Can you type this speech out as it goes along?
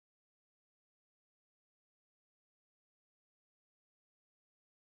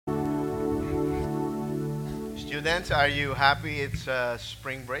Students, are you happy it's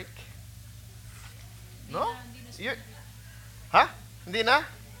spring break? No? You, huh? Hindi na?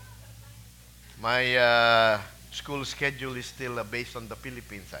 My school schedule is still based on the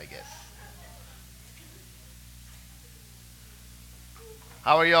Philippines, I guess.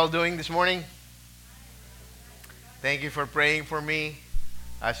 How are you all doing this morning? Thank you for praying for me.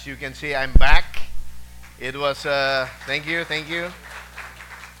 As you can see, I'm back. It was, thank you, thank you.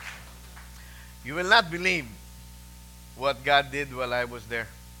 You will not believe what God did while I was there.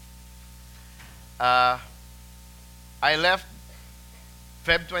 Uh, I left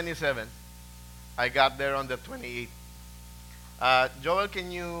Feb 27. I got there on the 28th. Joel,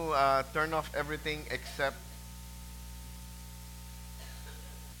 can you turn off everything except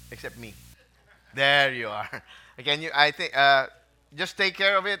me? There you are. Can you? I think just take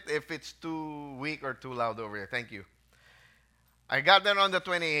care of it if it's too weak or too loud over here. Thank you. I got there on the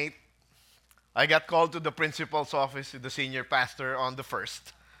 28th. I got called to the principal's office, to the senior pastor on the 1st.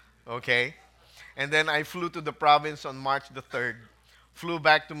 Okay. And then I flew to the province on March the 3rd. Flew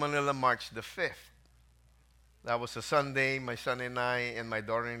back to Manila March the 5th. That was a Sunday. My son and I and my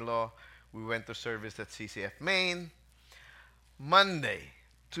daughter-in-law, we went to service at CCF Maine. Monday,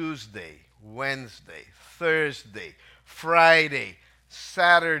 Tuesday, Wednesday, Thursday, Friday,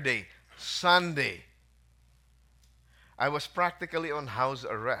 Saturday, Sunday. I was practically on house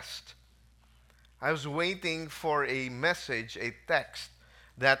arrest. I was waiting for a message, a text,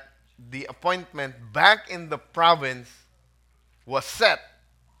 that the appointment back in the province was set.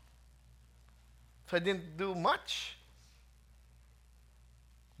 So I didn't do much.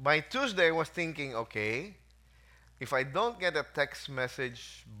 By Tuesday, I was thinking, okay, if I don't get a text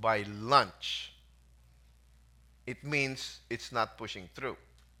message by lunch, it means it's not pushing through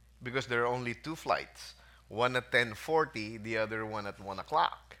because there are only two flights, one at 10:40, the other one at 1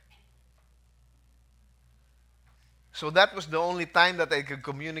 o'clock. So that was the only time that I could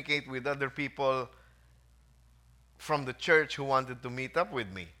communicate with other people from the church who wanted to meet up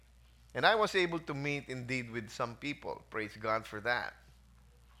with me. And I was able to meet indeed with some people. Praise God for that.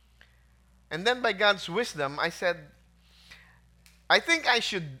 And then by God's wisdom, I said, I think I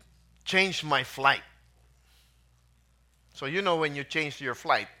should change my flight. So you know when you change your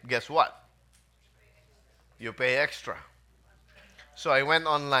flight, guess what? You pay extra. So I went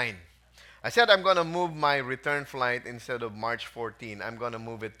online. I said I'm going to move my return flight instead of March 14. I'm going to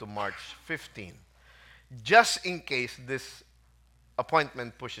move it to March 15. Just in case this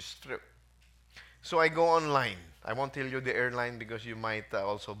appointment pushes through. So I go online. I won't tell you the airline because you might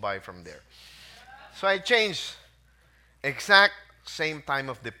also buy from there. So I changed exact same time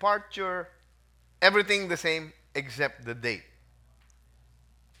of departure, everything the same except the date.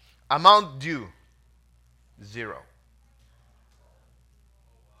 Amount due, 0.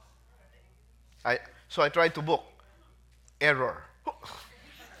 So I tried to book. Error.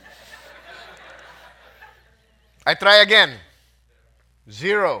 I try again.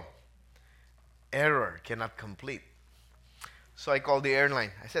 0. Error. Cannot complete. So I called the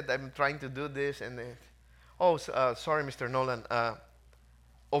airline. I said, I'm trying to do this. And sorry, Mr. Nolan.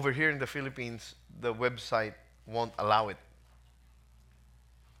 Over here in the Philippines, the website won't allow it.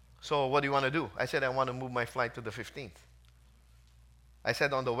 So what do you want to do? I said, I want to move my flight to the 15th. I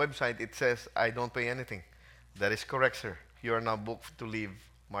said on the website, it says I don't pay anything. That is correct, sir. You are now booked to leave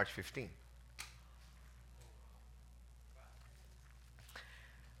March 15th.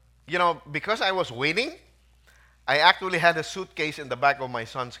 You know, because I was waiting, I actually had a suitcase in the back of my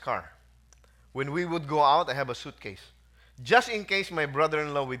son's car. When we would go out, I have a suitcase. Just in case my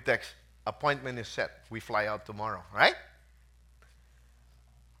brother-in-law would text, appointment is set. We fly out tomorrow, right?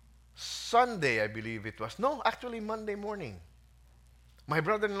 Sunday, I believe it was. No, actually Monday morning. My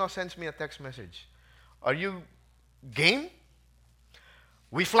brother-in-law sends me a text message. Are you game?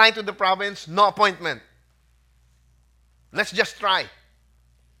 We fly to the province, no appointment. Let's just try.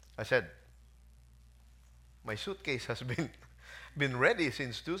 I said, my suitcase has been ready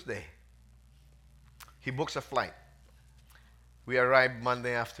since Tuesday. He books a flight. We arrived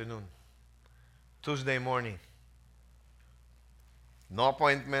Monday afternoon. Tuesday morning. No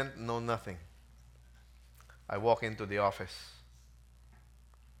appointment, no nothing. I walk into the office.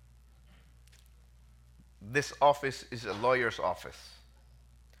 This office is a lawyer's office.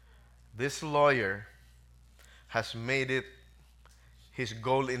 This lawyer has made it his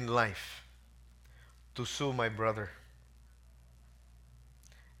goal in life to sue my brother.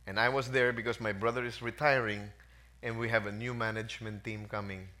 And I was there because my brother is retiring and we have a new management team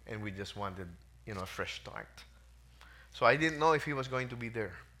coming and we just wanted, a fresh start. So I didn't know if he was going to be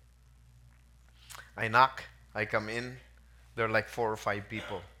there. I knock, I come in, there are like 4 or 5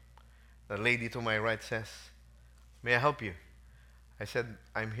 people. The lady to my right says, May I help you? I said,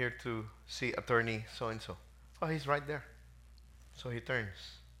 I'm here to see attorney so and so. Oh, he's right there. So he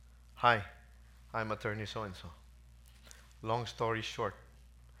turns. Hi, I'm attorney so and so. Long story short,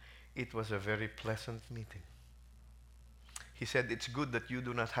 it was a very pleasant meeting. He said, it's good that you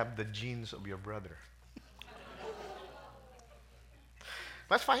do not have the genes of your brother.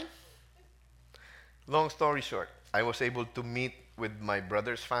 That's fine. Long story short, I was able to meet with my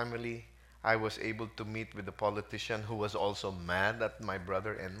brother's family. I was able to meet with the politician who was also mad at my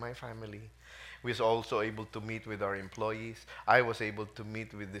brother and my family. We was also able to meet with our employees. I was able to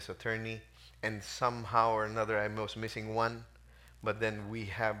meet with this attorney. And somehow or another, I was missing one. But then we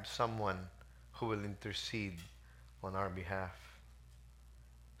have someone who will intercede on our behalf.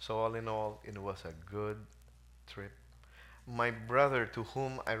 So all in all, it was a good trip. My brother, to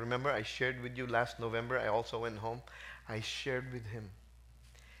whom I remember I shared with you last November, I also went home. I shared with him.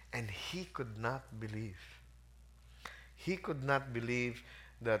 And he could not believe. He could not believe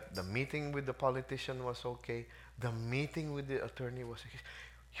that the meeting with the politician was okay. The meeting with the attorney was okay.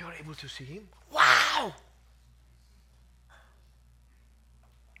 You're able to see him? Wow!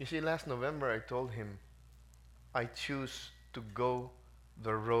 You see, last November I told him, I choose to go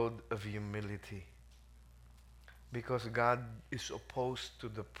the road of humility because God is opposed to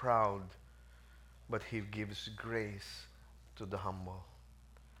the proud, but He gives grace to the humble.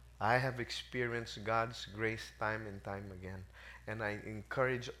 I have experienced God's grace time and time again, and I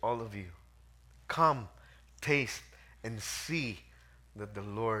encourage all of you, come, taste, and see that the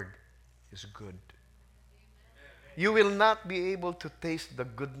Lord is good. You will not be able to taste the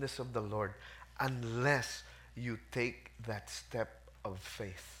goodness of the Lord unless you take that step of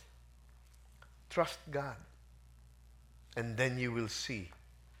faith. Trust God, and then you will see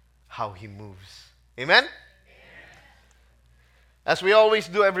how He moves. Amen? As we always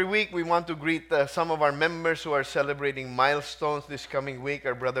do every week, we want to greet some of our members who are celebrating milestones this coming week.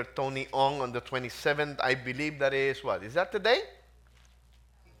 Our brother Tony Ong on the 27th. I believe that is what? Is that today?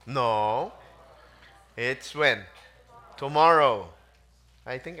 No. It's when? Tomorrow.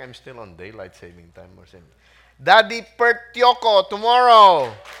 I think I'm still on daylight saving time or something. Daddy Pertioko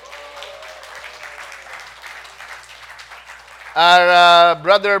tomorrow. Our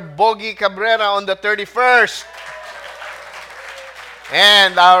brother Bogie Cabrera on the 31st.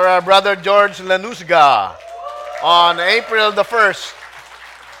 And our brother George Lanusga on April the 1st.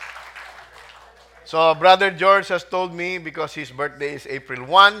 So brother George has told me, because his birthday is April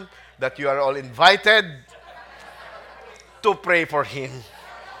 1, that you are all invited to pray for him.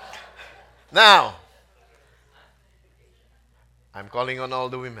 Now, I'm calling on all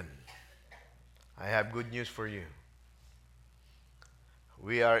the women. I have good news for you.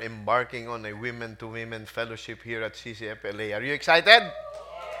 We are embarking on a women-to-women fellowship here at CCFLA. Are you excited?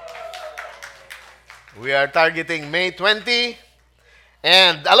 We are targeting May 20.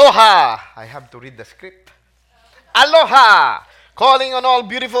 And aloha! I have to read the script. Aloha! Calling on all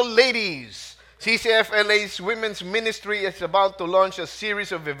beautiful ladies. CCFLA's women's ministry is about to launch a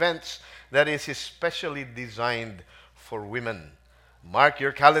series of events that is especially designed for women. Mark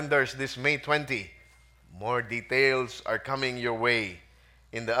your calendars this May 20. More details are coming your way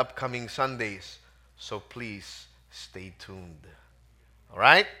in the upcoming Sundays, so please stay tuned. All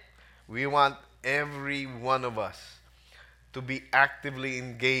right? We want every one of us to be actively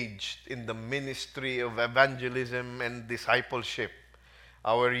engaged in the ministry of evangelism and discipleship.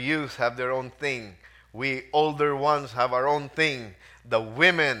 Our youth have their own thing. We older ones have our own thing. The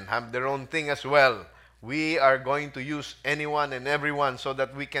women have their own thing as well. We are going to use anyone and everyone so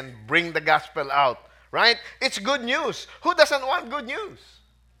that we can bring the gospel out. Right? It's good news. Who doesn't want good news?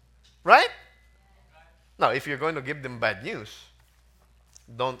 Right? Now, if you're going to give them bad news,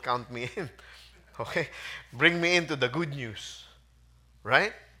 don't count me in. Okay? Bring me into the good news.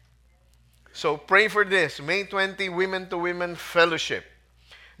 Right? So pray for this. May 20, Women to Women Fellowship.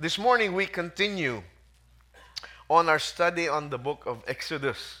 This morning we continue on our study on the book of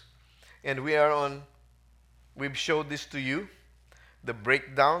Exodus. And we've showed this to you, the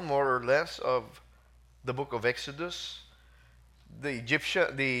breakdown more or less of the book of Exodus.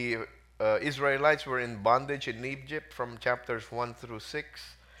 The Israelites were in bondage in Egypt from chapters 1 through 6.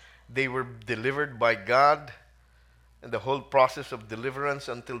 They were delivered by God, and the whole process of deliverance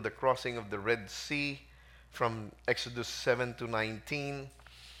until the crossing of the Red Sea from Exodus 7 to 19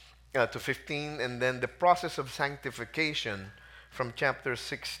 to 15, and then the process of sanctification from chapter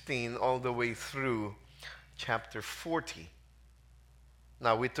 16 all the way through chapter 40.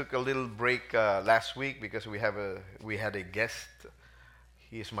 Now, we took a little break last week because we had a guest.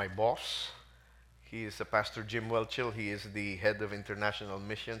 He is my boss. He is Pastor Jim Welchel. He is the head of international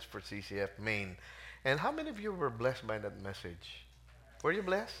missions for CCF Maine. And how many of you were blessed by that message? Were you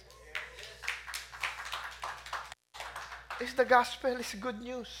blessed? It's the gospel, it's good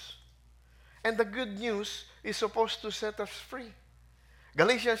news. And the good news is supposed to set us free.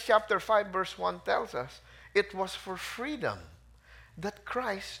 Galatians chapter 5 verse 1 tells us, it was for freedom that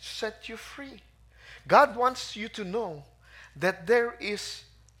Christ set you free. God wants you to know that there is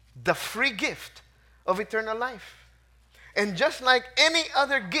the free gift of eternal life. And just like any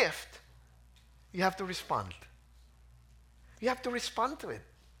other gift, you have to respond. You have to respond to it.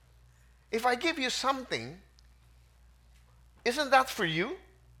 If I give you something, isn't that for you?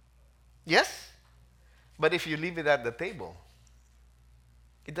 Yes? But if you leave it at the table,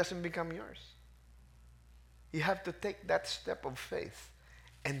 it doesn't become yours. You have to take that step of faith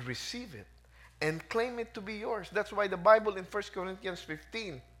and receive it and claim it to be yours. That's why the Bible in 1 Corinthians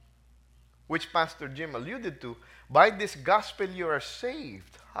 15, which Pastor Jim alluded to, by this gospel you are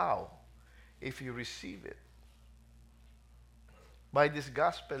saved. How? If you receive it. By this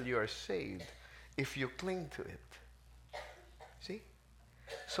gospel you are saved if you cling to it. See?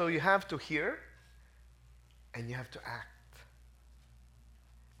 So you have to hear and you have to act.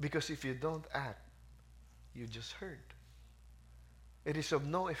 Because if you don't act, you just heard. It is of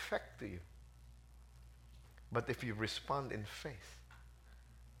no effect to you. But if you respond in faith,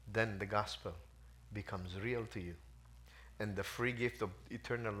 then the gospel becomes real to you. And the free gift of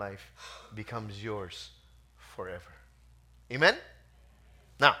eternal life becomes yours forever. Amen?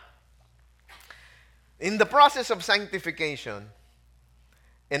 Now, in the process of sanctification,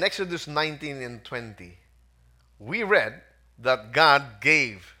 in Exodus 19 and 20, we read that God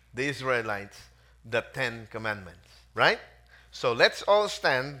gave the Israelites the 10 commandments. Right? So let's all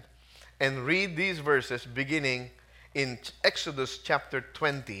stand and read these verses beginning in Exodus chapter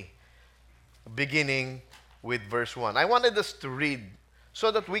 20, beginning with verse 1. I wanted us to read so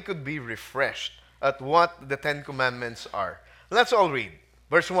that we could be refreshed at what the 10 commandments are. Let's all read.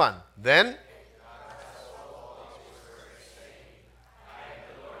 Verse 1. Then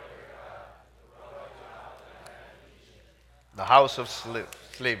the house of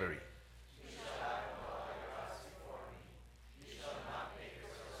slavery.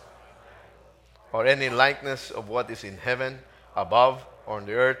 Or any likeness of what is in heaven, above, or on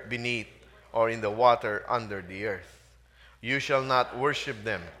the earth beneath, or in the water under the earth. You shall not worship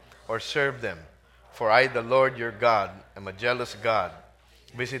them, or serve them, for I, the Lord your God, am a jealous God,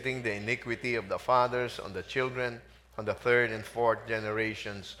 visiting the iniquity of the fathers on the children, on the third and fourth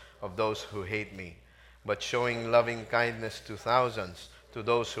generations of those who hate me, but showing loving kindness to thousands, to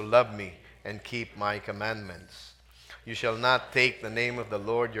those who love me and keep my commandments. You shall not take the name of the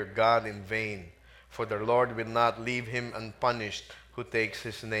Lord your God in vain, for the Lord will not leave him unpunished who takes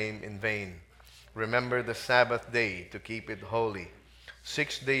his name in vain. Remember the Sabbath day to keep it holy.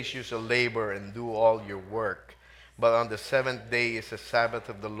 6 days you shall labor and do all your work, but on the seventh day is the Sabbath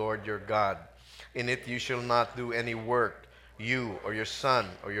of the Lord your God. In it you shall not do any work, you or your son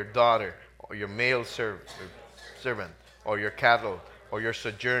or your daughter or your male servant or your cattle or your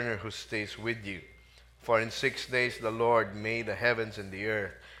sojourner who stays with you. For in 6 days the Lord made the heavens and the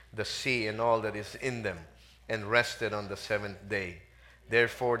earth, the sea and all that is in them, and rested on the seventh day.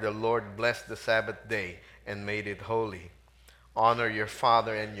 Therefore the Lord blessed the Sabbath day and made it holy. Honor your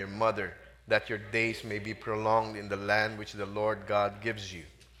father and your mother, that your days may be prolonged in the land which the Lord God gives you.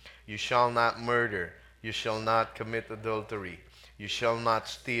 You shall not murder. You shall not commit adultery. You shall not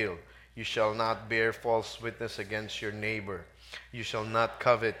steal. You shall not bear false witness against your neighbor. You shall not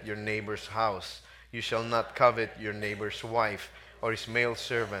covet your neighbor's house. You shall not covet your neighbor's wife, or his male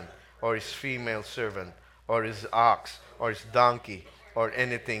servant, or his female servant, or his ox, or his donkey, or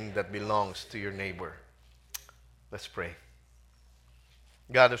anything that belongs to your neighbor. Let's pray.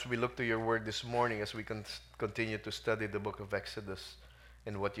 God, as we look to your word this morning, as we continue to study the book of Exodus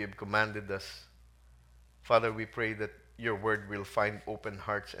and what you have commanded us, Father, we pray that your word will find open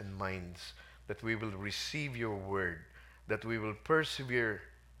hearts and minds, that we will receive your word, that we will persevere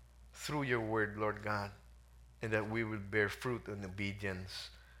through your word, Lord God, and that we will bear fruit in obedience.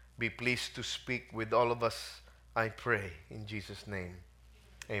 Be pleased to speak with all of us, I pray, in Jesus' name.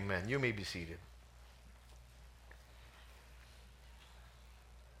 Amen. You may be seated.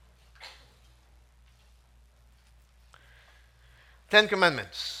 Ten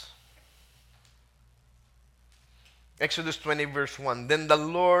Commandments. Exodus 20 verse 1. Then the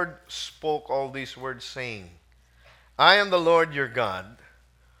Lord spoke all these words, saying, I am the Lord your God,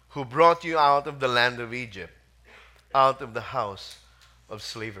 who brought you out of the land of Egypt, out of the house of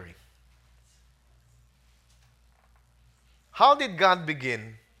slavery. How did God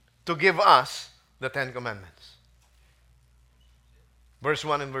begin to give us the Ten Commandments? Verse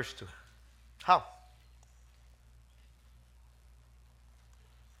 1 and verse 2. How?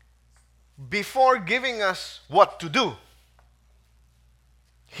 before giving us what to do,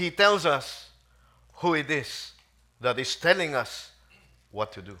 He tells us who it is that is telling us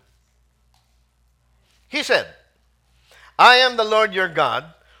what to do. He said, I am the Lord your God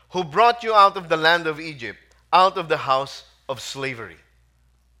who brought you out of the land of Egypt, out of the house of slavery.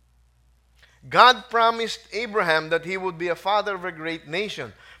 God promised Abraham that he would be a father of a great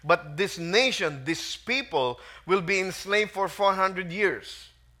nation. But this nation, this people, will be enslaved for 400 years.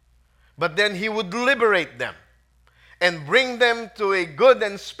 But then he would liberate them and bring them to a good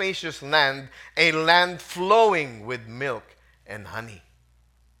and spacious land, a land flowing with milk and honey.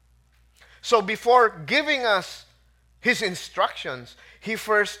 So before giving us his instructions, he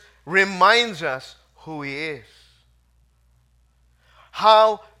first reminds us who he is.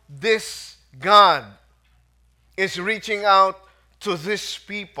 How this God is reaching out to this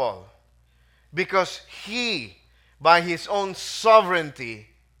people because he, by his own sovereignty,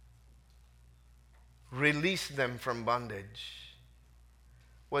 released them from bondage.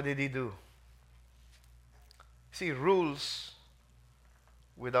 What did he do? See, rules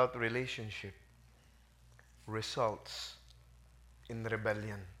without relationship results in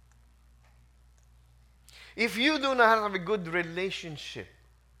rebellion. If you do not have a good relationship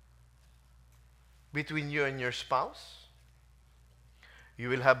between you and your spouse, you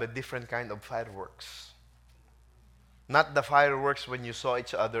will have a different kind of fireworks. Not the fireworks when you saw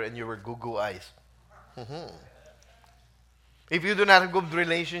each other and you were goo-goo eyes. If you do not have a good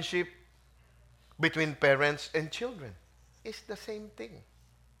relationship between parents and children, it's the same thing.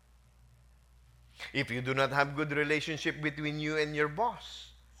 If you do not have good relationship between you and your boss,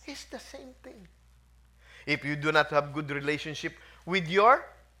 it's the same thing. If you do not have good relationship with your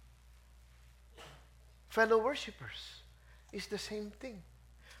fellow worshipers, it's the same thing.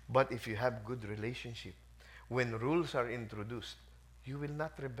 But if you have good relationship, when rules are introduced, you will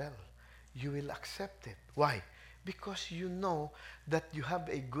not rebel. You will accept it. Why? Because you know that you have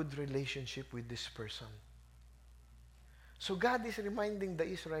a good relationship with this person. So God is reminding the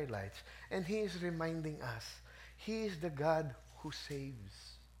Israelites, and He is reminding us, He is the God who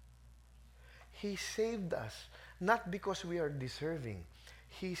saves. He saved us, not because we are deserving.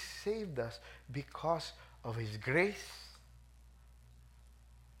 He saved us because of His grace.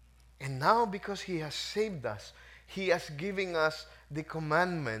 And now because He has saved us, He has given us the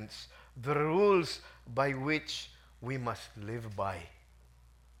commandments, the rules by which we must live by.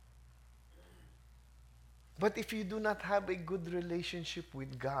 But if you do not have a good relationship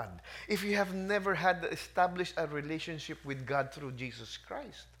with God, if you have never had established a relationship with God through Jesus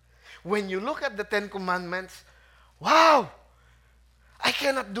Christ, when you look at the Ten Commandments, wow, I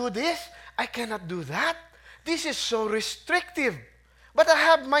cannot do this, I cannot do that. This is so restrictive. But I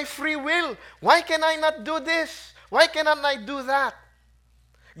have my free will. Why can I not do this? Why cannot I do that?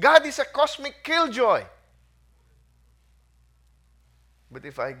 God is a cosmic killjoy. But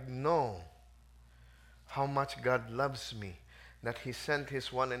if I know how much God loves me, that He sent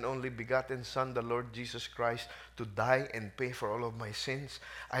His one and only begotten Son, the Lord Jesus Christ, to die and pay for all of my sins,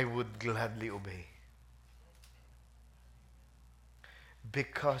 I would gladly obey.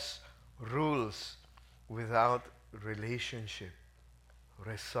 Because rules without relationship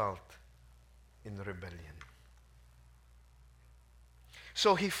result in rebellion.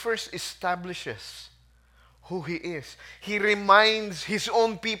 So He first establishes who He is. He reminds His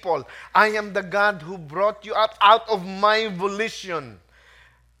own people, I am the God who brought you out of my volition.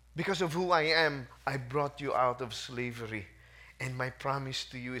 Because of who I am, I brought you out of slavery. And my promise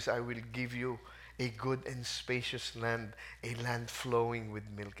to you is I will give you a good and spacious land, a land flowing with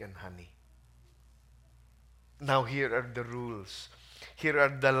milk and honey. Now here are the rules. Here are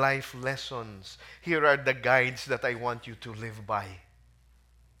the life lessons. Here are the guides that I want you to live by.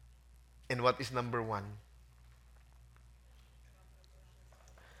 And what is number one?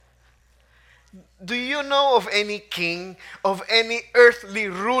 Do you know of any king, of any earthly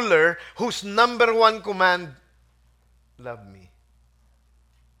ruler whose number one command, love me?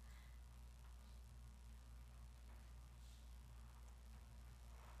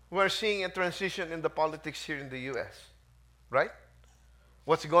 We're seeing a transition in the politics here in the U.S., right?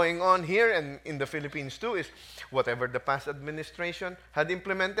 What's going on here and in the Philippines too is whatever the past administration had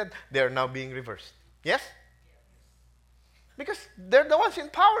implemented, they are now being reversed. Yes? Because they're the ones in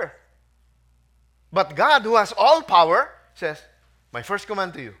power. But God, who has all power, says, my first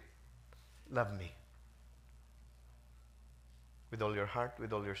command to you, love me. With all your heart,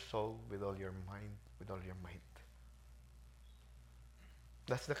 with all your soul, with all your mind, with all your might.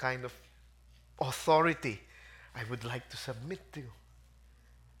 That's the kind of authority I would like to submit to.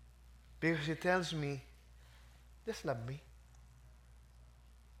 Because He tells me, just love me.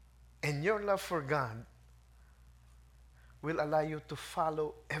 And your love for God will allow you to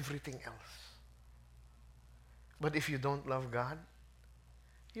follow everything else. But if you don't love God,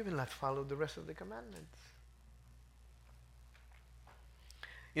 you will not follow the rest of the commandments.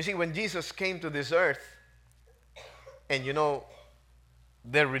 You see, when Jesus came to this earth, and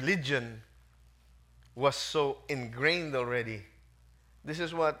their religion was so ingrained already, this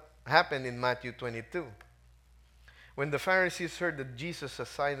is what happened in Matthew 22. When the Pharisees heard that Jesus had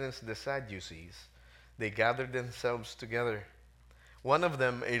silenced the Sadducees, they gathered themselves together. One of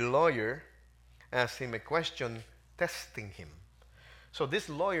them, a lawyer, asked him a question, testing him. So this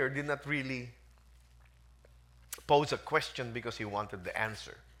lawyer did not really pose a question because he wanted the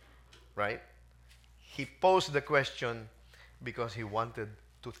answer, right? He posed the question because he wanted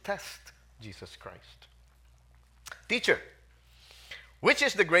to test Jesus Christ. Teacher, which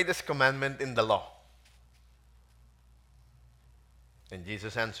is the greatest commandment in the law? And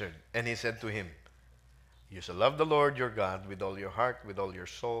Jesus answered, and he said to him, you shall love the Lord your God with all your heart, with all your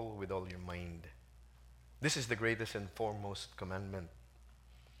soul, with all your mind. This is the greatest and foremost commandment.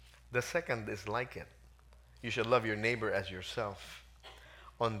 The second is like it. You shall love your neighbor as yourself.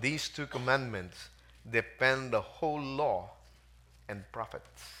 On these two commandments depend the whole law and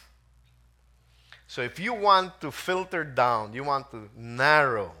prophets. So if you want to filter down, you want to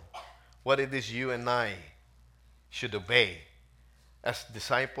narrow what it is you and I should obey as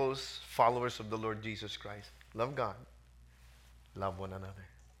disciples, followers of the Lord Jesus Christ, love God, love one another.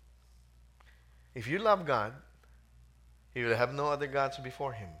 If you love God, you will have no other gods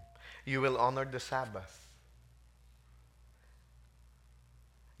before Him. You will honor the Sabbath.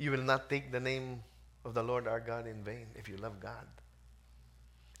 You will not take the name of the Lord our God in vain if you love God.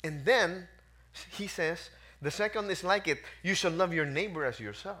 And then, he says, the second is like it. You shall love your neighbor as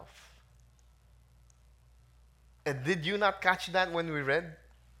yourself. And did you not catch that when we read?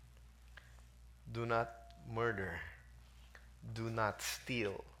 Do not murder. Do not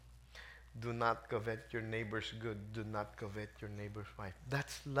steal. Do not covet your neighbor's good. Do not covet your neighbor's wife.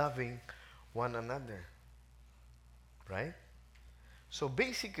 That's loving one another. Right? So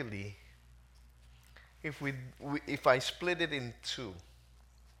basically, if I split it in two,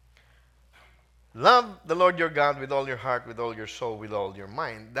 love the Lord your God with all your heart, with all your soul, with all your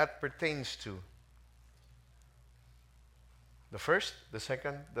mind, that pertains to the first, the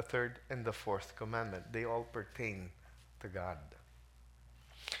second, the third, and the fourth commandment. They all pertain to God.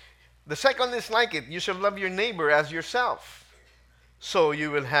 The second is like it. You shall love your neighbor as yourself. So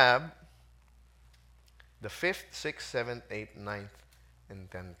you will have the fifth, sixth, seventh, eighth, ninth, and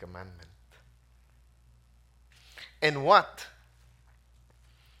 10th commandment. And what?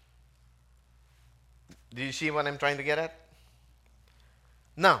 Do you see what I'm trying to get at?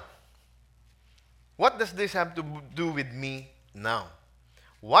 Now, what does this have to do with me now?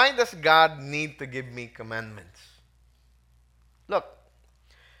 Why does God need to give me commandments? Look,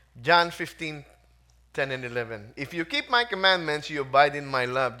 John 15, 10 and 11. If you keep my commandments, you abide in my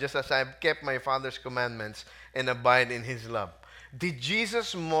love, just as I have kept my Father's commandments and abide in His love. Did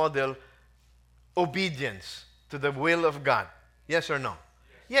Jesus model obedience to the will of God? Yes or no?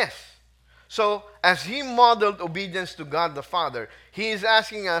 Yes. So, as He modeled obedience to God the Father, He is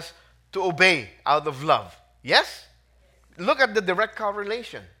asking us to obey out of love. Yes? Look at the direct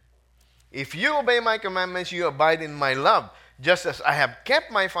correlation. If you obey my commandments, you abide in my love, just as I have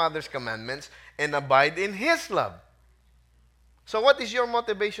kept my Father's commandments and abide in His love. So what is your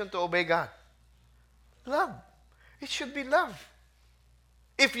motivation to obey God? Love. It should be love.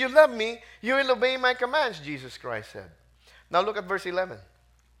 If you love me, you will obey my commands, Jesus Christ said. Now look at verse 11.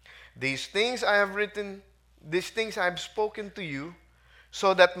 These things I have spoken to you,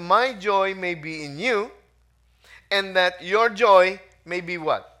 so that my joy may be in you, and that your joy may be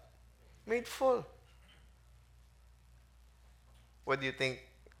what? Made full. What do you think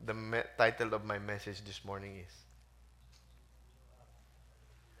the title of my message this morning is?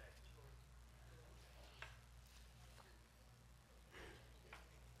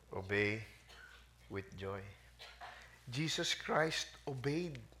 Obey with joy. Jesus Christ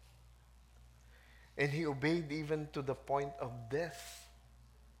obeyed. And He obeyed even to the point of death.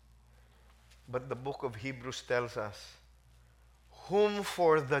 But the book of Hebrews tells us, whom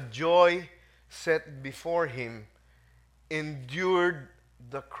for the joy set before Him endured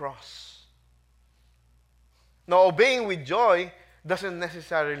the cross. Now, obeying with joy doesn't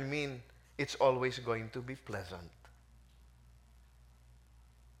necessarily mean it's always going to be pleasant.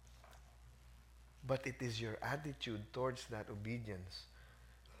 But it is your attitude towards that obedience.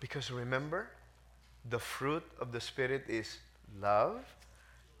 Because remember, the fruit of the Spirit is love,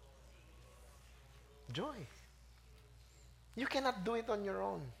 joy. You cannot do it on your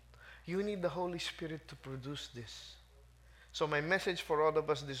own. You need the Holy Spirit to produce this. So my message for all of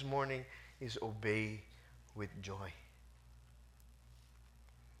us this morning is obey with joy.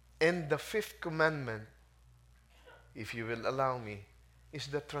 And the fifth commandment, if you will allow me, is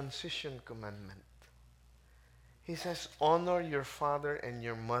the transition commandment. He says, honor your father and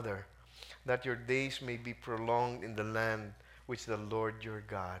your mother, that your days may be prolonged in the land which the Lord your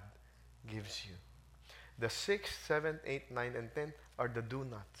God gives you. The 6, 7, 8, 9, and 10 are the do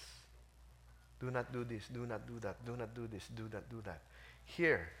nots. Do not do this, do not do that, do not do this, do not do that.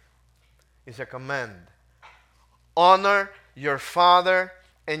 Here is a command. Honor your father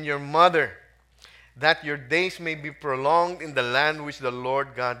and your mother, that your days may be prolonged in the land which the Lord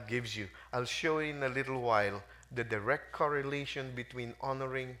God gives you. I'll show you in a little while the direct correlation between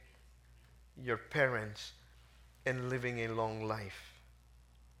honoring your parents and living a long life.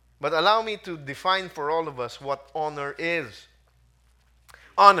 But allow me to define for all of us what honor is.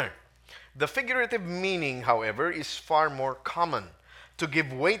 Honor. The figurative meaning, however, is far more common. To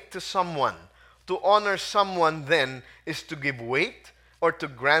give weight to someone. To honor someone, then, is to give weight or to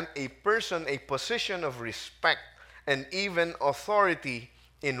grant a person a position of respect and even authority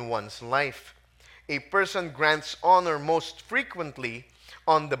in one's life. A person grants honor most frequently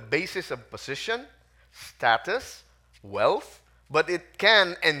on the basis of position, status, wealth, but it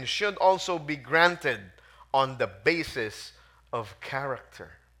can and should also be granted on the basis of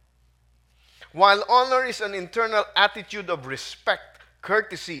character. While honor is an internal attitude of respect,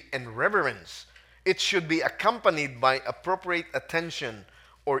 courtesy, and reverence, it should be accompanied by appropriate attention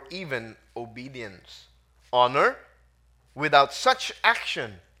or even obedience. Honor without such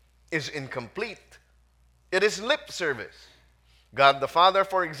action is incomplete. It is lip service. God the Father,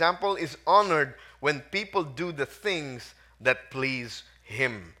 for example, is honored when people do the things that please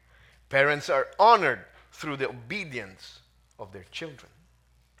Him. Parents are honored through the obedience of their children.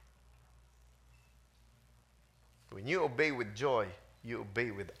 When you obey with joy, you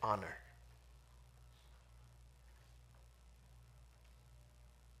obey with honor.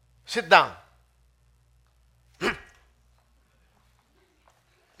 Sit down.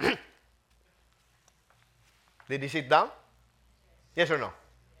 Did he sit down? Yes or no?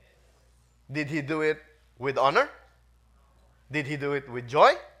 Did he do it with honor? Did he do it with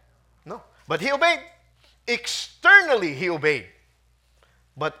joy? No. But he obeyed. Externally, he obeyed.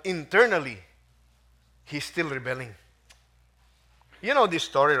 But internally, he's still rebelling. You know this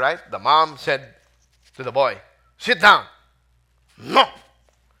story, right? The mom said to the boy, sit down. No.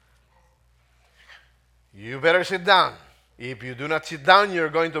 You better sit down. If you do not sit down, you're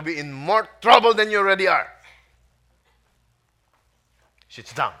going to be in more trouble than you already are.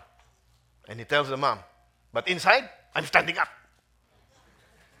 Sits down. And he tells the mom, but inside, I'm standing up.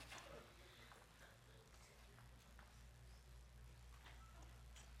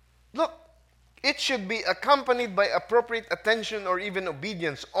 Look, it should be accompanied by appropriate attention or even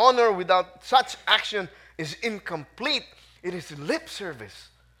obedience. Honor without such action is incomplete. It is lip service.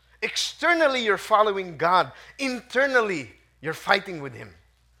 Externally, you're following God. Internally, you're fighting with Him.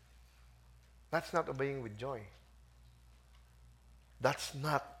 That's not obeying with joy. That's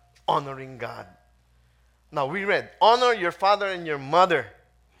not honoring God. Now, we read, honor your father and your mother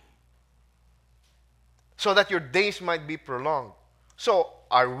so that your days might be prolonged. So,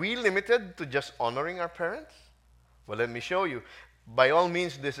 are we limited to just honoring our parents? Well, let me show you. By all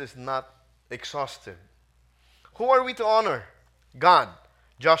means, this is not exhaustive. Who are we to honor? God.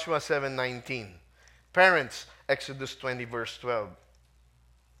 Joshua 7:19. Parents, Exodus 20, verse 12.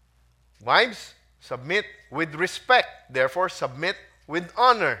 Wives, submit with respect. Therefore, submit with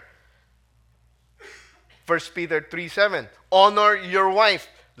honor. 1 Peter 3:7. Honor your wife.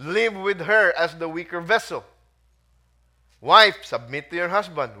 Live with her as the weaker vessel. Wife, submit to your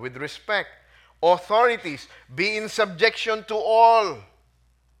husband with respect. Authorities, be in subjection to all.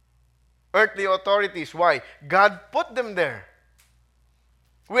 Earthly authorities. Why? God put them there.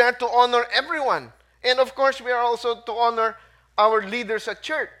 We are to honor everyone. And of course, we are also to honor our leaders at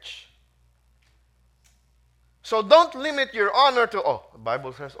church. So don't limit your honor to, the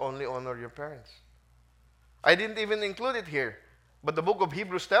Bible says only honor your parents. I didn't even include it here. But the book of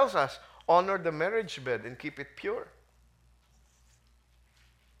Hebrews tells us, honor the marriage bed and keep it pure.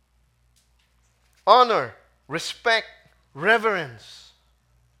 Honor, respect, reverence.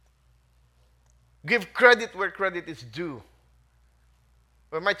 Give credit where credit is due.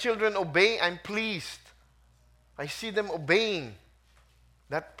 When my children obey, I'm pleased. I see them obeying.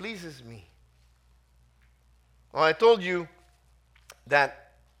 That pleases me. Well, I told you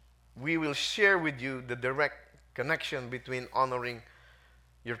that we will share with you the direct connection between honoring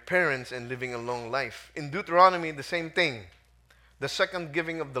your parents and living a long life. In Deuteronomy, the same thing. The second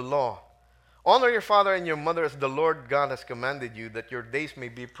giving of the law. Honor your father and your mother as the Lord God has commanded you, that your days may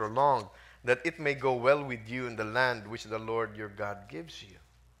be prolonged, that it may go well with you in the land which the Lord your God gives you.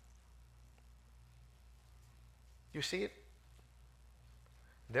 You see it?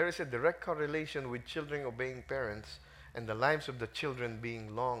 There is a direct correlation with children obeying parents and the lives of the children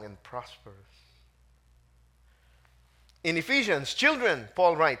being long and prosperous. In Ephesians, children,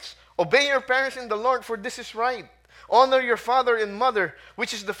 Paul writes, obey your parents in the Lord, for this is right. Honor your father and mother,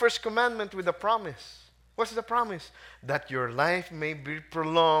 which is the first commandment with a promise. What's the promise? That your life may be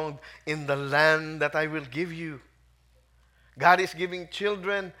prolonged in the land that I will give you. God is giving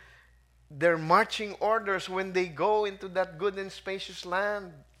children their marching orders when they go into that good and spacious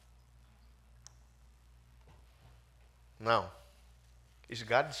land. Now, is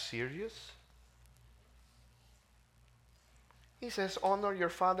God serious? He says, honor your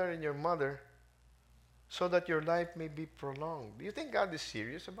father and your mother so that your life may be prolonged. Do you think God is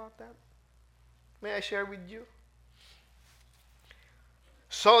serious about that? May I share with you?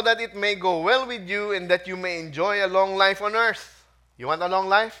 So that it may go well with you and that you may enjoy a long life on earth. You want a long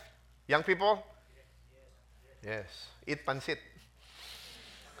life? Young people? Yes. Eat pancit.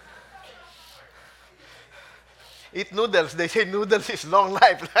 Eat noodles. They say noodles is long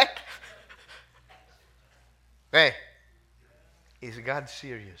life, right? Hey, is God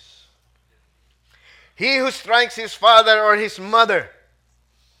serious? He who strikes his father or his mother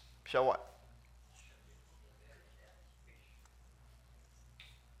shall what?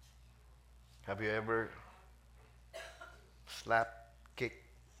 Have you ever slapped, kicked,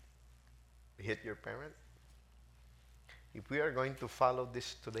 hit your parent? If we are going to follow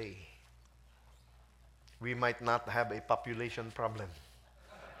this today, we might not have a population problem.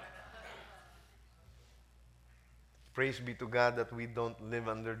 Praise be to God that we don't live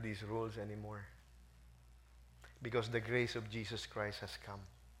under these rules anymore, because the grace of Jesus Christ has come.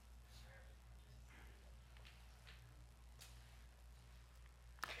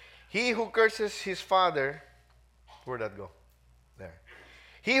 He who curses his father, where'd that go? There.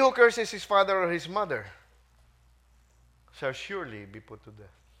 He who curses his father or his mother shall surely be put to death.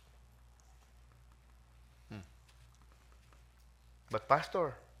 But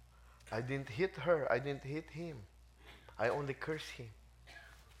pastor, I didn't hit her, I didn't hit him. I only cursed him.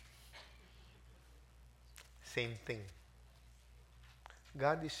 Same thing.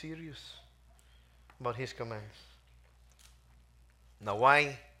 God is serious about his commands. Now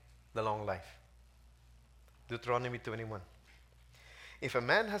why the long life? Deuteronomy 21. If a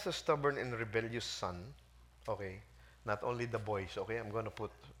man has a stubborn and rebellious son, okay, not only the boys, okay, I'm going to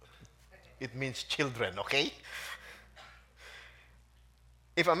put, it means children, okay?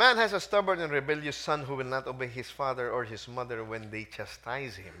 If a man has a stubborn and rebellious son who will not obey his father or his mother when they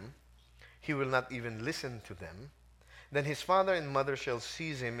chastise him, he will not even listen to them, then his father and mother shall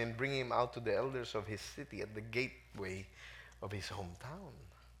seize him and bring him out to the elders of his city at the gateway of his hometown.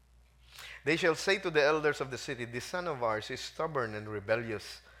 They shall say to the elders of the city, this son of ours is stubborn and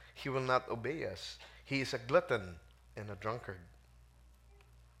rebellious. He will not obey us. He is a glutton and a drunkard.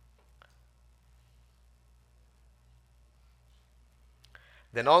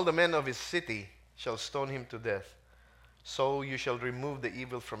 Then all the men of his city shall stone him to death. So you shall remove the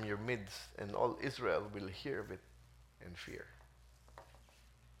evil from your midst, and all Israel will hear of it and fear.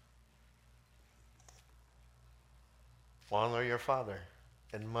 Honor your father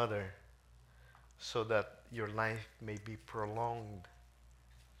and mother so that your life may be prolonged.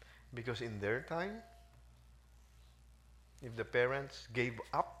 Because in their time, if the parents gave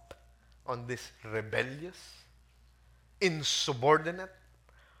up on this rebellious, insubordinate,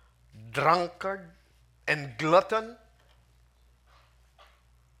 drunkard, and glutton,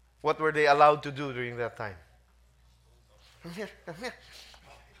 what were they allowed to do during that time? Come here, come here.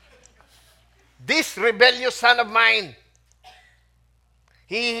 This rebellious son of mine,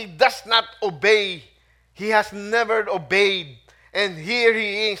 he does not obey. He has never obeyed. And here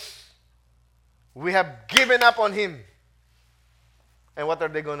he is. We have given up on him. And what are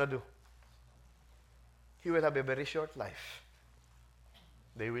they going to do? He will have a very short life.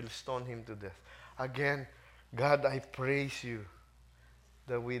 They will stone him to death. Again, God, I praise you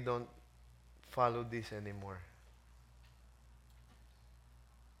that we don't follow this anymore.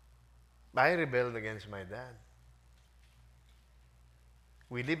 I rebelled against my dad.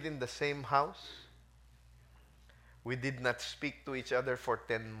 We lived in the same house. We did not speak to each other for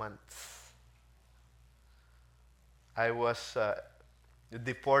 10 months. I was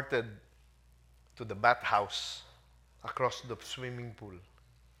deported to the bathhouse across the swimming pool.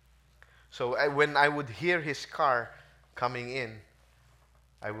 So when I would hear his car coming in,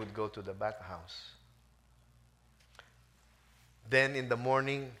 I would go to the bathhouse. Then in the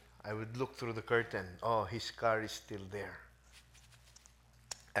morning, I would look through the curtain. Oh, his car is still there.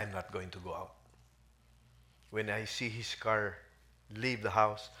 I'm not going to go out. When I see his car leave the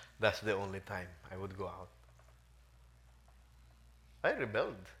house, that's the only time I would go out. I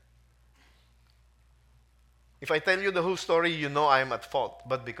rebelled. If I tell you the whole story, you know I am at fault,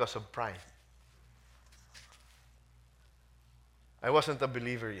 but because of pride. I wasn't a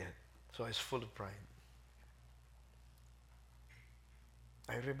believer yet, so I was full of pride.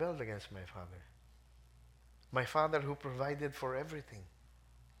 I rebelled against my father. My father who provided for everything.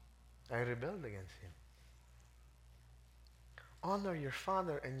 I rebelled against him. Honor your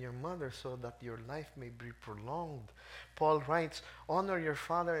father and your mother so that your life may be prolonged. Paul writes, honor your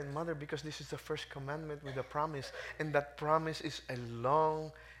father and mother because this is the first commandment with a promise. And that promise is a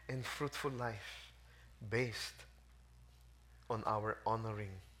long and fruitful life based on our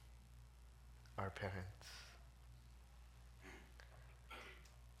honoring our parents.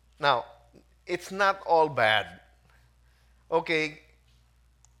 Now, it's not all bad. Okay,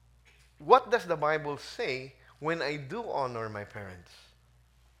 what does the Bible say when I do honor my parents?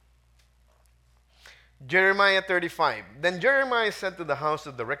 Jeremiah 35. Then Jeremiah said to the house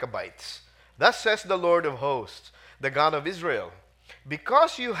of the Rechabites, thus says the Lord of hosts, the God of Israel,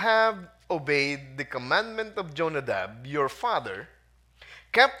 because you have obeyed the commandment of Jonadab, your father,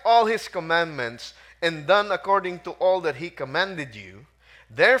 kept all his commandments, and done according to all that he commanded you,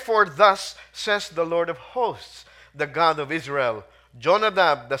 therefore thus says the Lord of hosts, the God of Israel,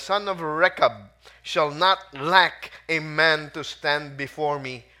 Jonadab, the son of Rechab, shall not lack a man to stand before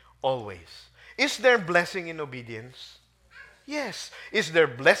me always. Is there blessing in obedience? Yes. Is there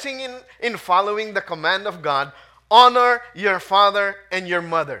blessing in following the command of God? Honor your father and your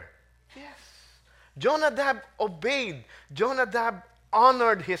mother. Yes. Jonadab obeyed. Jonadab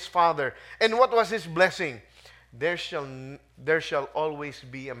honored his father. And what was his blessing? There shall always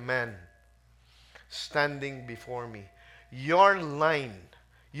be a man standing before me. Your line,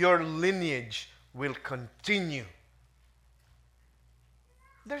 your lineage will continue.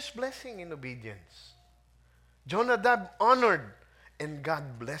 There's blessing in obedience. Jonadab honored and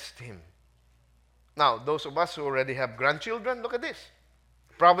God blessed him. Now, those of us who already have grandchildren, look at this.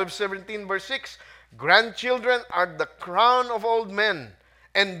 Proverbs 17 verse 6, grandchildren are the crown of old men,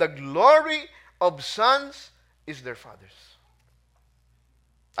 and the glory of sons is their fathers.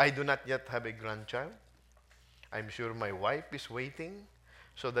 I do not yet have a grandchild. I'm sure my wife is waiting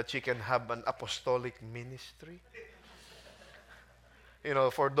so that she can have an apostolic ministry. You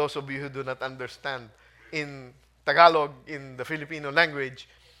know, for those of you who do not understand, in Tagalog, in the Filipino language,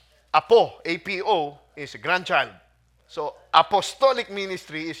 Apo, A-P-O, is a grandchild. So, apostolic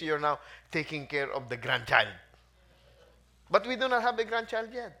ministry is you're now taking care of the grandchild. But we do not have a grandchild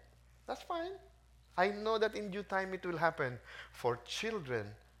yet. That's fine. I know that in due time it will happen. For children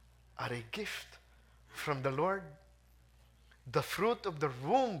are a gift from the Lord. The fruit of the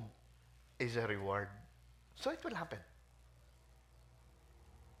womb is a reward. So it will happen.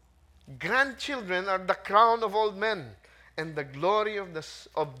 Grandchildren are the crown of old men, and the glory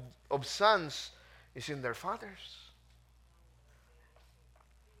of sons is in their fathers.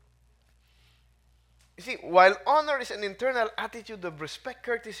 You see, while honor is an internal attitude of respect,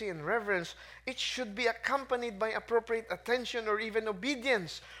 courtesy, and reverence, it should be accompanied by appropriate attention or even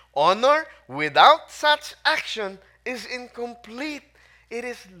obedience. Honor without such action is incomplete. It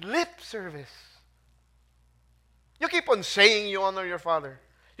is lip service. You keep on saying you honor your father.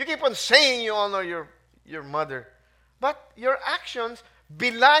 You keep on saying you honor your mother. But your actions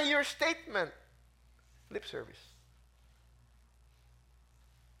belie your statement. Lip service.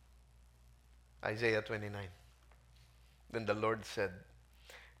 Isaiah 29. Then the Lord said,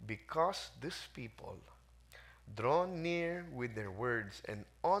 because these people draw near with their words and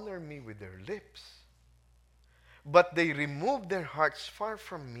honor me with their lips, but they remove their hearts far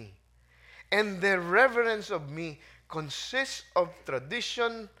from me, and their reverence of me consists of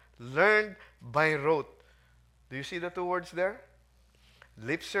tradition learned by rote. Do you see the two words there?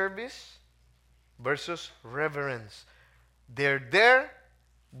 Lip service versus reverence. They're there,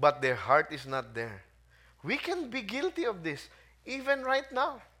 but their heart is not there. We can be guilty of this even right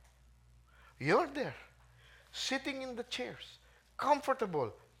now. You're there, sitting in the chairs,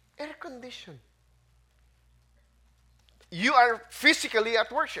 comfortable, air-conditioned. You are physically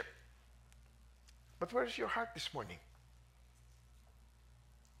at worship. But where is your heart this morning?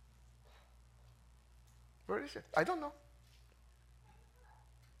 Where is it? I don't know.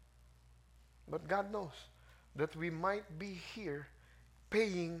 But God knows that we might be here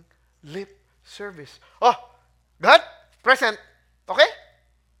paying lip service. Oh, God, present. Okay?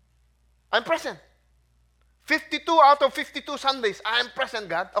 I'm present. 52 out of 52 Sundays, I am present,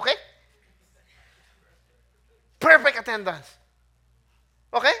 God. Okay? Perfect attendance.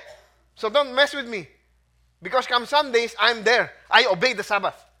 Okay? So don't mess with me. Because come Sundays, I'm there. I obey the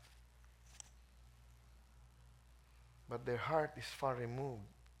Sabbath. But their heart is far removed.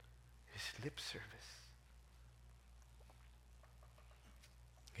 His lip service.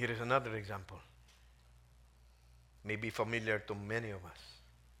 Here is another example. May be familiar to many of us.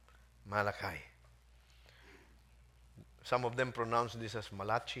 Malachi. Some of them pronounce this as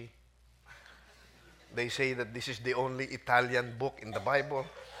Malachi. They say that this is the only Italian book in the Bible.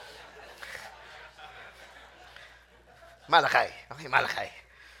 Malachi. Okay, Malachi.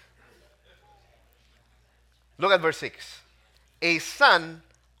 Look at verse 6. A son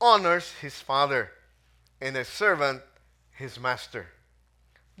honors his father, and a servant his master.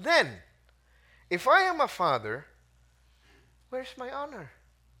 Then, if I am a father, where's my honor?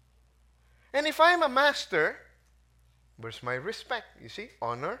 And if I am a master, where's my respect? You see,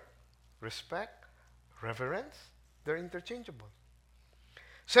 honor, respect, reverence, they're interchangeable.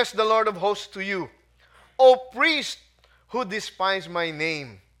 Says the Lord of hosts to you, O priest who despise my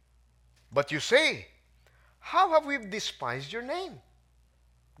name. But you say, how have we despised your name?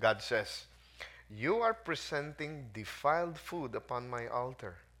 God says, you are presenting defiled food upon my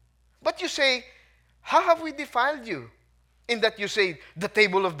altar. But you say, how have we defiled you? In that you say, the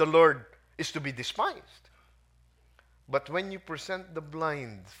table of the Lord is to be despised. But when you present the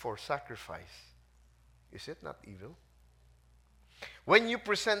blind for sacrifice, is it not evil? When you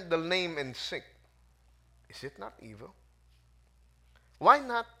present the lame and sick, is it not evil? Why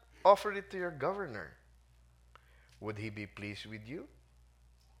not offer it to your governor? Would he be pleased with you?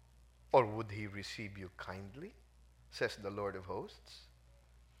 Or would he receive you kindly? Says the Lord of hosts.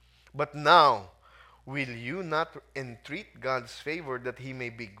 But now, will you not entreat God's favor that he may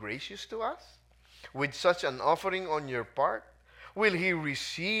be gracious to us? With such an offering on your part, will he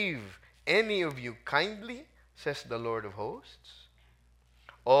receive any of you kindly? Says the Lord of hosts.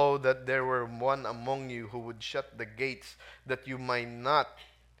 Oh, that there were one among you who would shut the gates, that you might not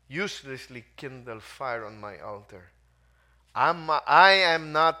uselessly kindle fire on my altar. I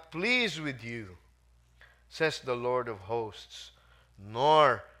am not pleased with you, says the Lord of hosts,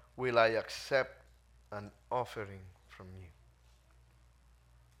 nor will I accept an offering from you.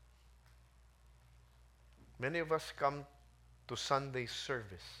 Many of us come to Sunday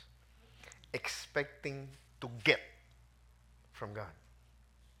service expecting to get from God.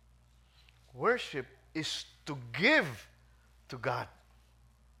 Worship is to give to God.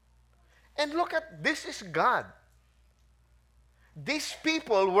 And look at, this is God. These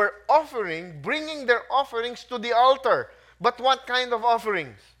people were bringing their offerings to the altar. But what kind of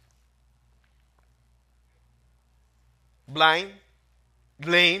offerings? Blind,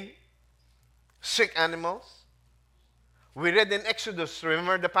 lame, sick animals. We read in Exodus,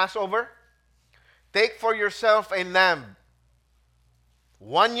 remember the Passover? Take for yourself a lamb,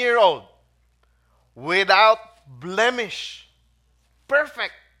 1 year old, without blemish,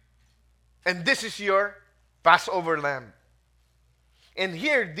 perfect. And this is your Passover lamb. And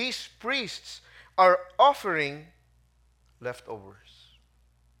here, these priests are offering leftovers.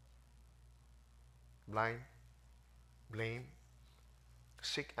 Blind, lame,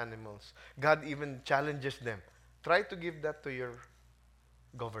 sick animals. God even challenges them. Try to give that to your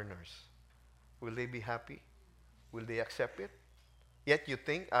governors. Will they be happy? Will they accept it? Yet you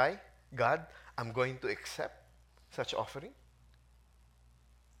think, God, I'm going to accept such offering?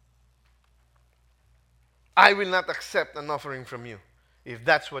 I will not accept an offering from you if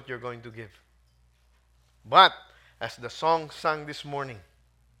that's what you're going to give. But, as the song sang this morning,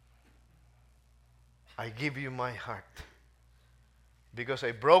 I give you my heart. Because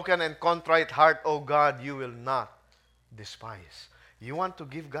a broken and contrite heart, O God, you will not despise. You want to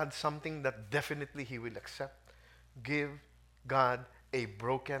give God something that definitely He will accept? Give God a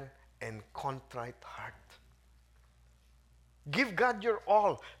broken and contrite heart. Give God your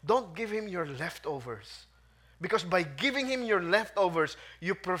all. Don't give Him your leftovers. Because by giving Him your leftovers,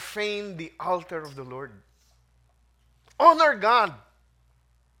 you profane the altar of the Lord. Honor God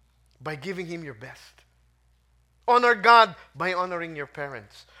by giving Him your best. Honor God by honoring your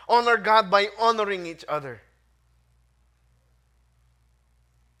parents. Honor God by honoring each other.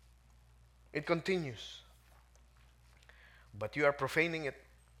 It continues. But you are profaning it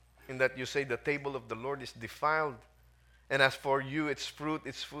in that you say the table of the Lord is defiled. And as for you, its food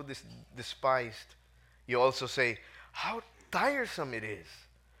is despised. You also say, how tiresome it is.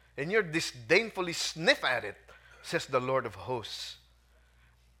 And you disdainfully sniff at it, says the Lord of hosts.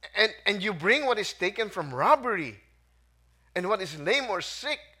 And you bring what is taken from robbery and what is lame or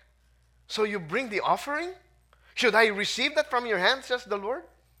sick. So you bring the offering Should I receive that from your hands, says the Lord?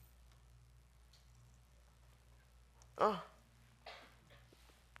 Oh,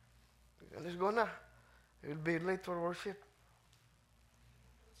 let's go na. We'll be late for worship.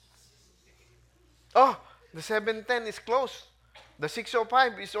 Oh, the 710 is closed. The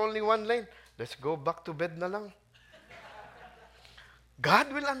 605 is only one lane. Let's go back to bed na lang.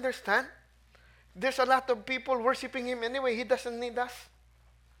 God will understand. There's a lot of people worshiping Him anyway. He doesn't need us.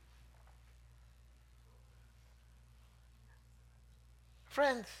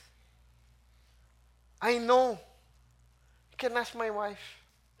 Friends, I know. You can ask my wife.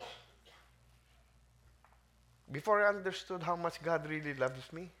 Before I understood how much God really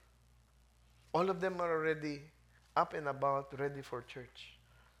loves me, all of them are already up and about, ready for church.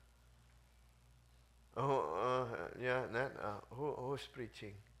 Oh, yeah, who's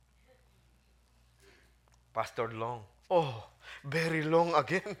preaching? Pastor Long. Oh, very long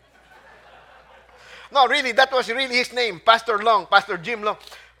again. No, really, that was really his name, Pastor Long, Pastor Jim Long.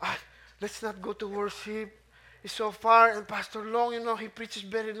 Ah, let's not go to worship. It's so far, and Pastor Long, he preaches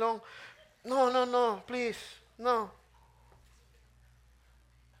very long. No, please, no.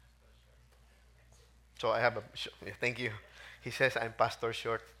 So I have a, thank you. He says I'm Pastor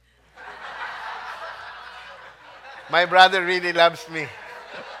Short. My brother really loves me.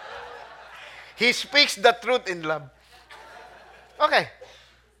 He speaks the truth in love. Okay.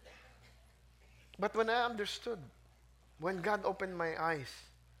 But when I understood, when God opened my eyes,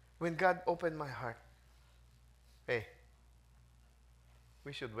 when God opened my heart, hey,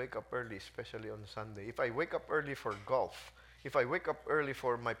 we should wake up early, especially on Sunday. If I wake up early for golf, if I wake up early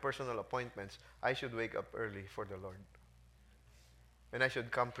for my personal appointments, I should wake up early for the Lord. And I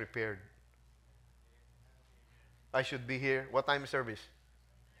should come prepared. I should be here. What time is service?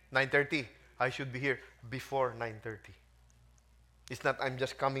 9:30. I should be here before 9:30. It's not I'm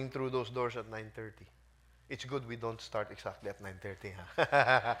just coming through those doors at 9:30. It's good we don't start exactly at 9:30.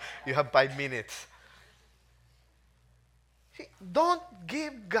 Huh? You have 5 minutes. See, don't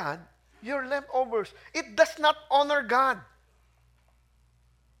give God your leftovers. It does not honor God.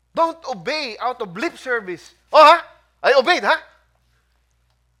 Don't obey out of lip service. Oh, huh? I obeyed, huh?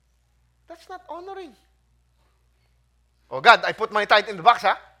 That's not honoring. Oh, God, I put my tithe in the box,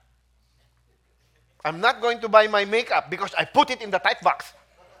 huh? I'm not going to buy my makeup because I put it in the tithe box.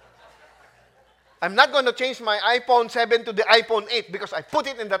 I'm not going to change my iPhone 7 to the iPhone 8 because I put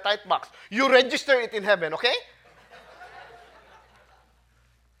it in the tithe box. You register it in heaven, okay?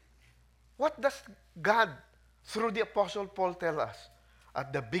 What does God, through the Apostle Paul, tell us?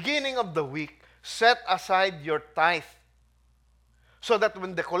 At the beginning of the week, set aside your tithe so that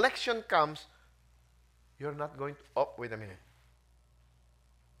when the collection comes, you're not going to, oh, wait a minute.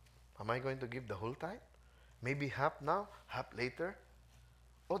 Am I going to give the whole tithe? Maybe half now, half later.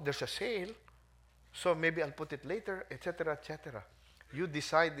 Oh, there's a sale, so maybe I'll put it later, etc., etc. You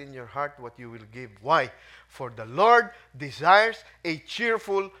decide in your heart what you will give. Why? For the Lord desires a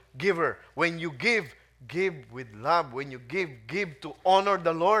cheerful giver. When you give with love. When you give to honor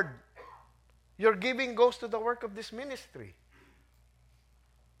the Lord. Your giving goes to the work of this ministry.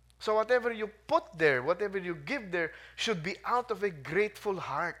 So whatever you put there, whatever you give there, should be out of a grateful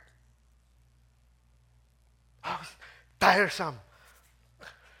heart. Oh, tiresome.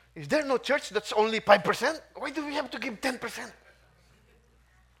 Is there no church that's only 5%? Why do we have to give 10%?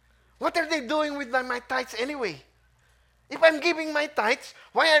 What are they doing with my tithes anyway? If I'm giving my tithes,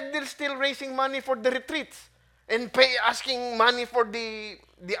 why are they still raising money for the retreats and asking money for the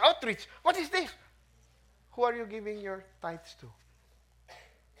outreach? What is this? Who are you giving your tithes to?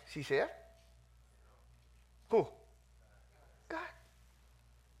 Caesar? Who? God.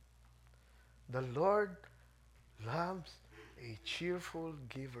 The Lord loves a cheerful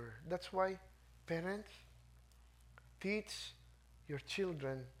giver. That's why, parents, teach your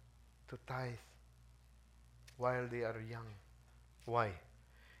children to tithe while they are young. Why?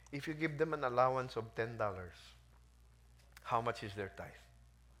 If you give them an allowance of $10, how much is their tithe?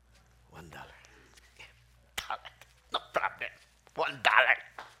 $1. No problem. $1.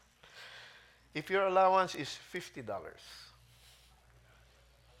 If your allowance is $50,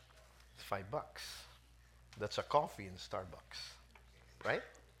 it's $5. That's a coffee in Starbucks, right?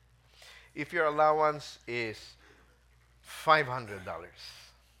 If your allowance is $500,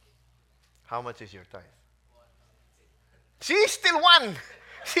 how much is your tithe? See, still one.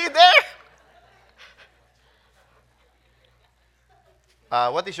 See there?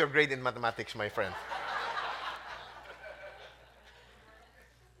 What is your grade in mathematics, my friend?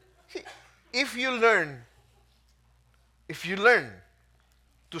 See, if you learn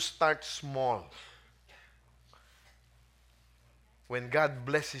to start small, when God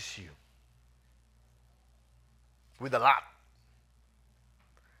blesses you, with a lot.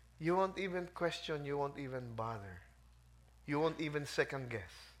 You won't even question, you won't even bother. You won't even second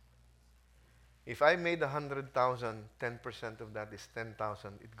guess. If I made 100,000, 10% of that is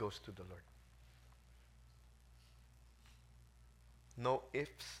 10,000, it goes to the Lord. No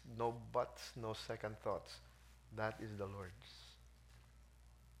ifs, no buts, no second thoughts. That is the Lord's.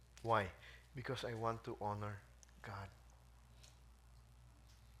 Why? Because I want to honor God.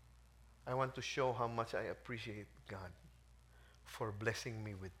 I want to show how much I appreciate God for blessing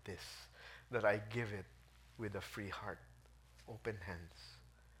me with this, that I give it with a free heart, open hands,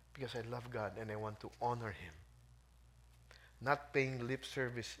 because I love God and I want to honor Him. Not paying lip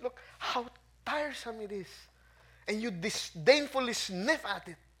service. Look how tiresome it is. And you disdainfully sniff at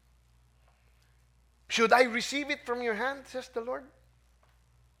it. Should I receive it from your hand, says the Lord?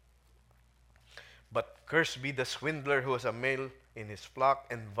 But cursed be the swindler who has a male in his flock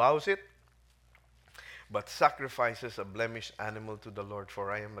and vows it, but sacrifices a blemished animal to the Lord.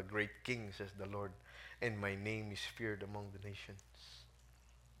 For I am a great king, says the Lord, and my name is feared among the nations.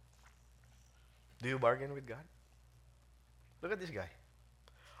 Do you bargain with God? Look at this guy.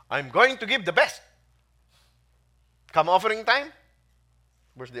 I'm going to give the best. Come offering time,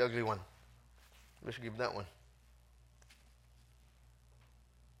 where's the ugly one? Let's give that one.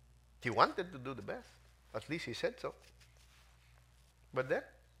 He wanted to do the best. At least he said so. But then,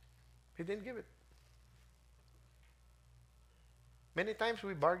 he didn't give it. Many times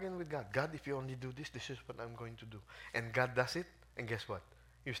we bargain with God. God, if you only do this, this is what I'm going to do. And God does it, and guess what?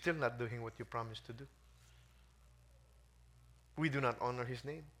 You're still not doing what you promised to do. We do not honor His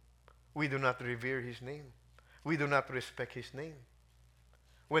name. We do not revere His name. We do not respect His name.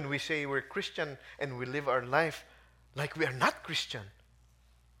 When we say we're Christian and we live our life like we are not Christian,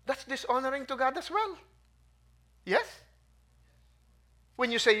 that's dishonoring to God as well. Yes?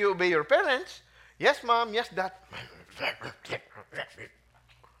 When you say you obey your parents, yes, mom, yes, dad.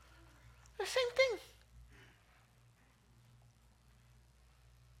 The same thing.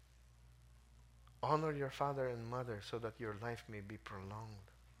 Honor your father and mother so that your life may be prolonged.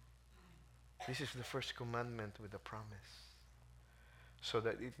 This is the first commandment with a promise, so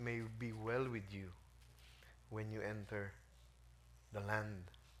that it may be well with you when you enter the land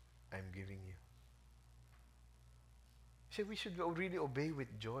I'm giving you. See, we should really obey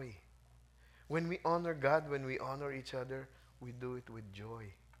with joy. When we honor God, when we honor each other, we do it with joy.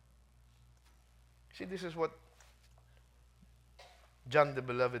 See, this is what John the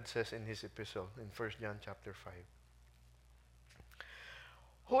Beloved says in his epistle in 1 John chapter 5.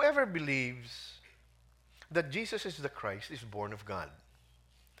 Whoever believes that Jesus is the Christ is born of God.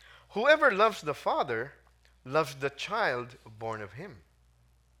 Whoever loves the Father loves the child born of Him.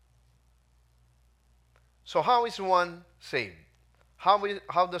 So how is one saved?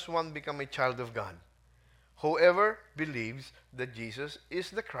 How does one become a child of God? Whoever believes that Jesus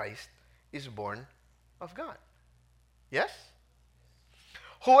is the Christ is born of God. Yes?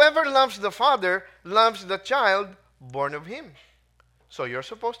 Whoever loves the Father loves the child born of Him. So you're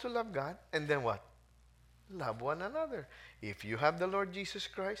supposed to love God, and then what? Love one another. If you have the Lord Jesus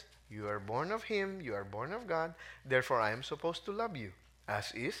Christ, you are born of Him, you are born of God, therefore I am supposed to love you,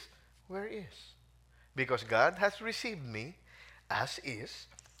 as is, where is. Because God has received me, as is,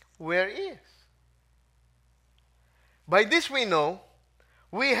 where is. By this we know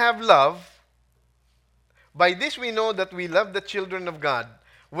we have love. By this we know that we love the children of God,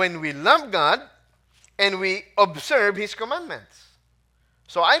 when we love God and we observe His commandments.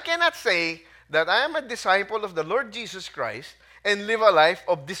 So I cannot say that I am a disciple of the Lord Jesus Christ and live a life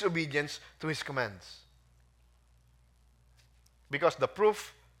of disobedience to His commands. Because the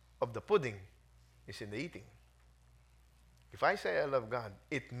proof of the pudding is in the eating. If I say I love God,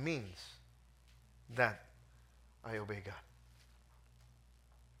 it means that I obey God.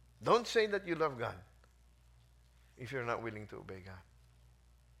 Don't say that you love God if you're not willing to obey God.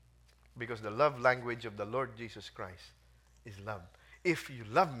 Because the love language of the Lord Jesus Christ is love. If you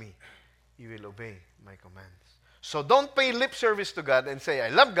love me, you will obey my commands. So don't pay lip service to God and say, I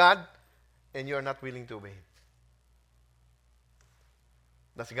love God, and you're not willing to obey Him.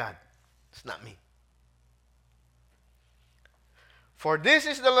 That's God. It's not me. For this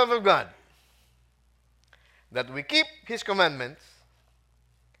is the love of God, that we keep His commandments,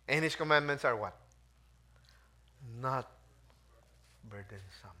 and His commandments are what? Not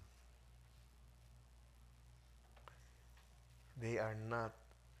burdensome. They are not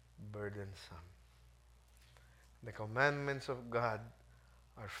burdensome. The commandments of God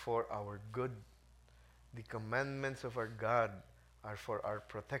are for our good. The commandments of our God are for our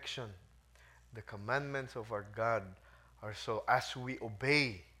protection. The commandments of our God are so as we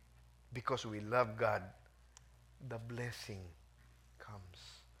obey because we love God, the blessing comes.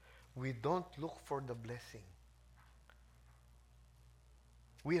 We don't look for the blessing.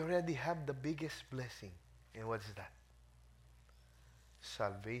 We already have the biggest blessing. And what's that?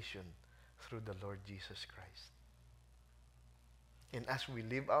 Salvation through the Lord Jesus Christ. And as we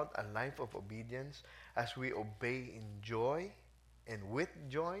live out a life of obedience, as we obey in joy and with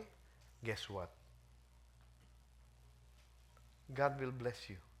joy, guess what? God will bless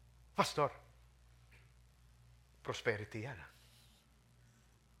you. Pastor, prosperity yan.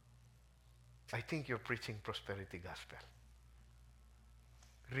 I think you're preaching prosperity gospel.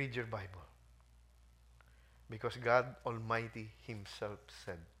 Read your Bible. Because God Almighty Himself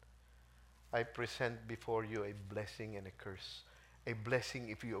said, I present before you a blessing and a curse. A blessing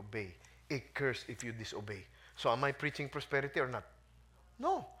if you obey. A curse if you disobey. So am I preaching prosperity or not?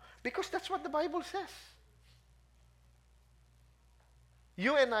 No. Because that's what the Bible says.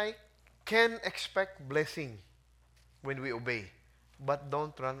 You and I can expect blessing when we obey. But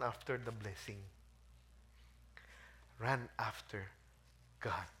don't run after the blessing. Run after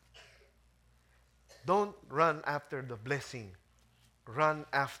God. Don't run after the blessing. Run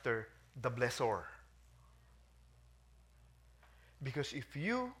after the blessor. Because if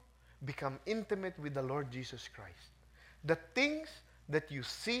you become intimate with the Lord Jesus Christ, the things that you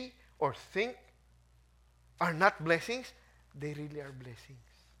see or think are not blessings, they really are blessings.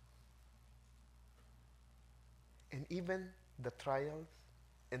 And even the trials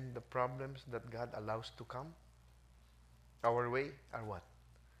and the problems that God allows to come our way are what?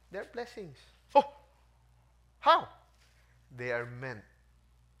 They're blessings. Oh! How? They are meant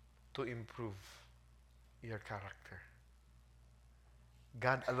to improve your character.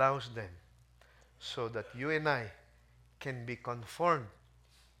 God allows them so that you and I can be conformed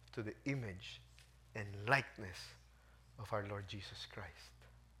to the image and likeness of our Lord Jesus Christ.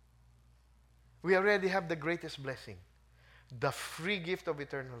 We already have the greatest blessing, the free gift of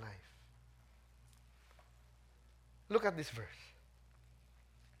eternal life. Look at this verse.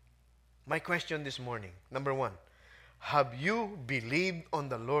 My question this morning, number one, have you believed on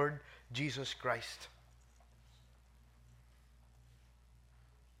the Lord Jesus Christ?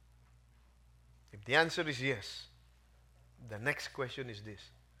 If the answer is yes, the next question is this.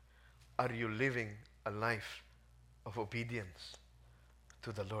 Are you living a life of obedience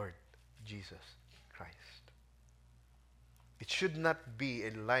to the Lord Jesus Christ? It should not be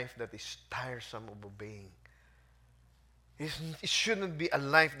a life that is tiresome of obeying. It shouldn't be a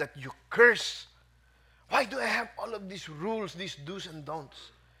life that you curse. Why do I have all of these rules, these do's and don'ts?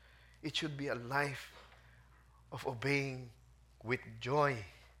 It should be a life of obeying with joy.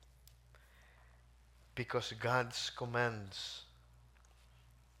 Because God's commands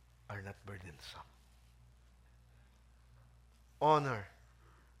are not burdensome. Honor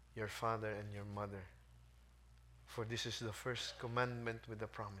your father and your mother. For this is the first commandment with a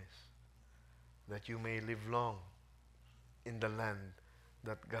promise, that you may live long in the land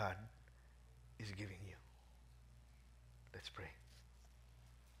that God is giving you. Let's pray.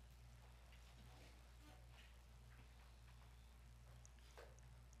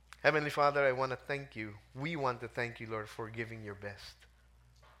 Heavenly Father, I want to thank you. We want to thank you, Lord, for giving your best.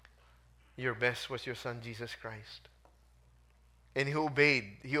 Your best was your Son, Jesus Christ. And He obeyed.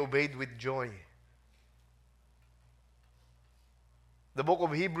 He obeyed with joy. The book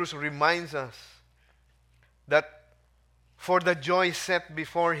of Hebrews reminds us that for the joy set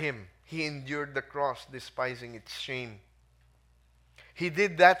before Him, He endured the cross, despising its shame. He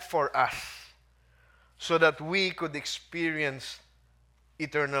did that for us, so that we could experience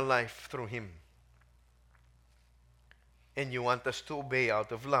eternal life through Him. And you want us to obey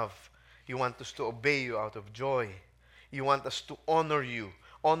out of love. You want us to obey you out of joy. You want us to honor you,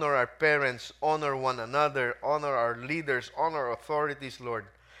 honor our parents, honor one another, honor our leaders, honor authorities, Lord.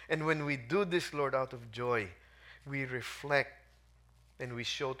 And when we do this, Lord, out of joy, we reflect and we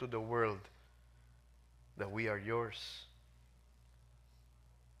show to the world that we are yours.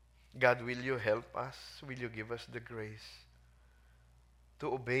 God, will you help us? Will you give us the grace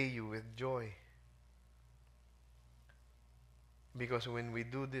to obey you with joy? Because when we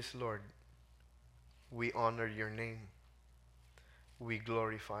do this, Lord, we honor your name. We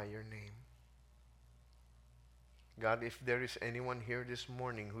glorify your name. God, if there is anyone here this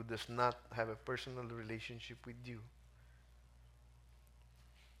morning who does not have a personal relationship with you,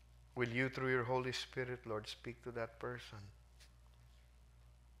 will you, through your Holy Spirit, Lord, speak to that person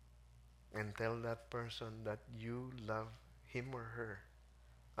and tell that person that you love him or her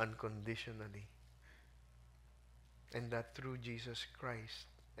unconditionally, and that through Jesus Christ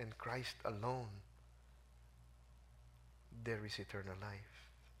and Christ alone, there is eternal life.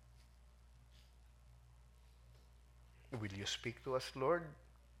 Will you speak to us, Lord,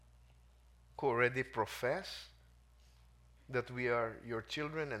 who already profess that we are your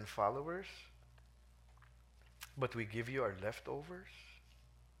children and followers, but we give you our leftovers?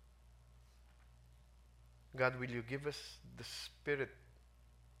 God, will you give us the spirit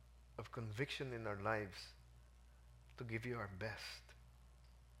of conviction in our lives to give you our best?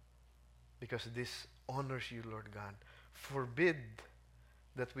 Because this honors you, Lord God. Forbid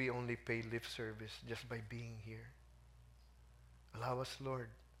that we only pay lip service just by being here. Allow us, Lord,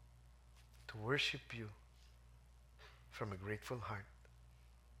 to worship you from a grateful heart.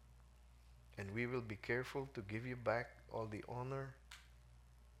 And we will be careful to give you back all the honor,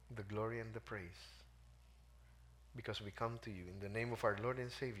 the glory, and the praise. Because we come to you in the name of our Lord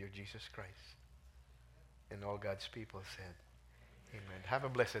and Savior, Jesus Christ. And all God's people said, amen. Have a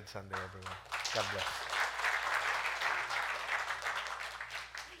blessed Sunday, everyone. God bless.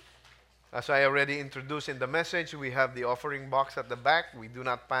 As I already introduced in the message, we have the offering box at the back. We do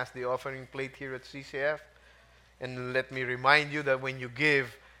not pass the offering plate here at CCF. And let me remind you that when you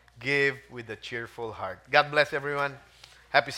give with a cheerful heart. God bless everyone.